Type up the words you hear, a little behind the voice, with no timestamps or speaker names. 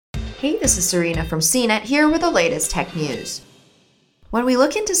Hey, this is Serena from CNET here with the latest tech news. When we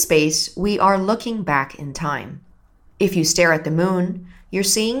look into space, we are looking back in time. If you stare at the moon, you're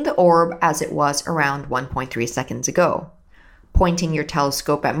seeing the orb as it was around 1.3 seconds ago. Pointing your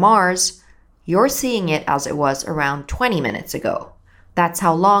telescope at Mars, you're seeing it as it was around 20 minutes ago. That's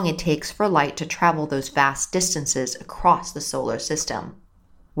how long it takes for light to travel those vast distances across the solar system.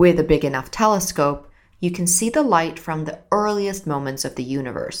 With a big enough telescope, you can see the light from the earliest moments of the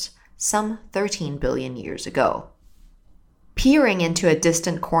universe, some 13 billion years ago. Peering into a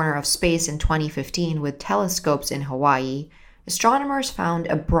distant corner of space in 2015 with telescopes in Hawaii, astronomers found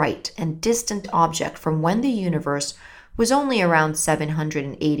a bright and distant object from when the universe was only around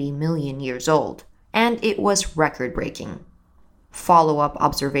 780 million years old, and it was record-breaking. Follow-up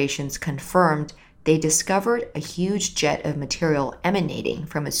observations confirmed they discovered a huge jet of material emanating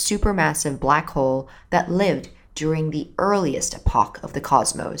from a supermassive black hole that lived during the earliest epoch of the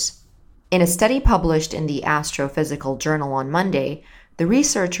cosmos. In a study published in the Astrophysical Journal on Monday, the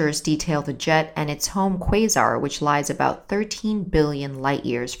researchers detail the jet and its home quasar, which lies about 13 billion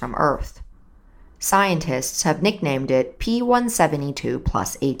light-years from Earth. Scientists have nicknamed it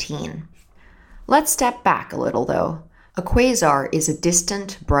P172+18. Let's step back a little, though. A quasar is a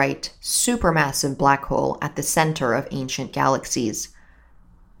distant, bright, supermassive black hole at the center of ancient galaxies.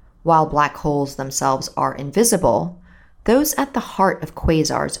 While black holes themselves are invisible, those at the heart of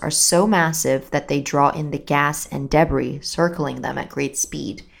quasars are so massive that they draw in the gas and debris circling them at great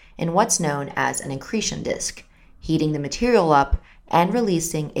speed in what's known as an accretion disk, heating the material up and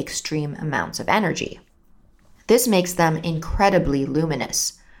releasing extreme amounts of energy. This makes them incredibly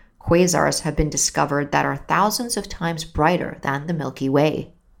luminous. Quasars have been discovered that are thousands of times brighter than the Milky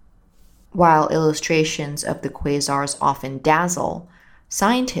Way. While illustrations of the quasars often dazzle,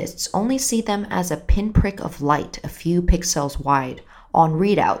 scientists only see them as a pinprick of light a few pixels wide on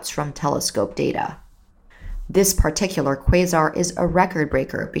readouts from telescope data. This particular quasar is a record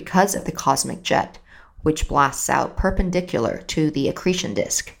breaker because of the cosmic jet, which blasts out perpendicular to the accretion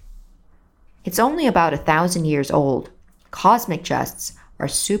disk. It's only about 1,000 years old. Cosmic jets are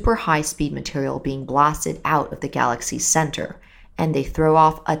super high-speed material being blasted out of the galaxy's center, and they throw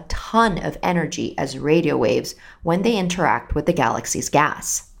off a ton of energy as radio waves when they interact with the galaxy's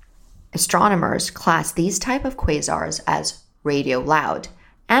gas. Astronomers class these type of quasars as radio loud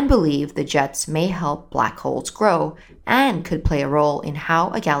and believe the jets may help black holes grow and could play a role in how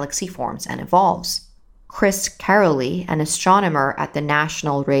a galaxy forms and evolves. Chris Caroli, an astronomer at the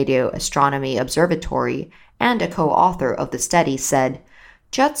National Radio Astronomy Observatory and a co-author of the study, said,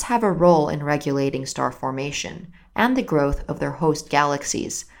 "Jets have a role in regulating star formation and the growth of their host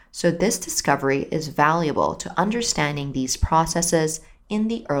galaxies, so this discovery is valuable to understanding these processes in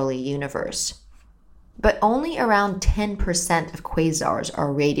the early universe." But only around 10% of quasars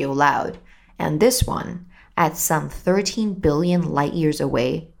are radio loud, and this one, at some 13 billion light-years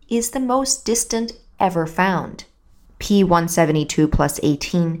away, is the most distant ever found.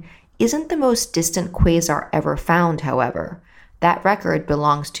 P172+18 isn't the most distant quasar ever found, however. That record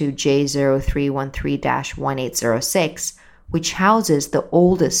belongs to J0313-1806, which houses the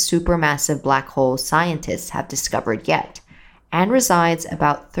oldest supermassive black hole scientists have discovered yet, and resides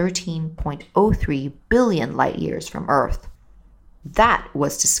about 13.03 billion light-years from Earth. That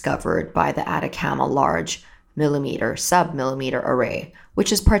was discovered by the Atacama Large Millimeter-Submillimeter Array,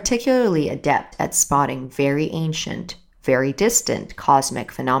 which is particularly adept at spotting very ancient, very distant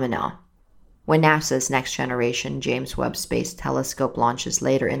cosmic phenomena. When NASA's Next Generation James Webb Space Telescope launches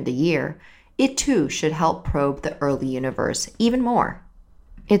later in the year, it too should help probe the early universe even more.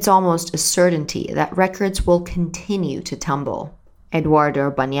 It's almost a certainty that records will continue to tumble. Eduardo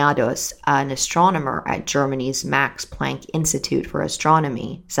Bañados, an astronomer at Germany's Max Planck Institute for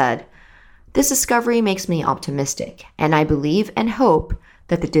Astronomy, said, "This discovery makes me optimistic, and I believe and hope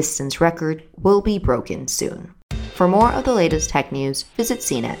that the distance record will be broken soon." For more of the latest tech news, visit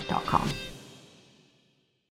cnet.com.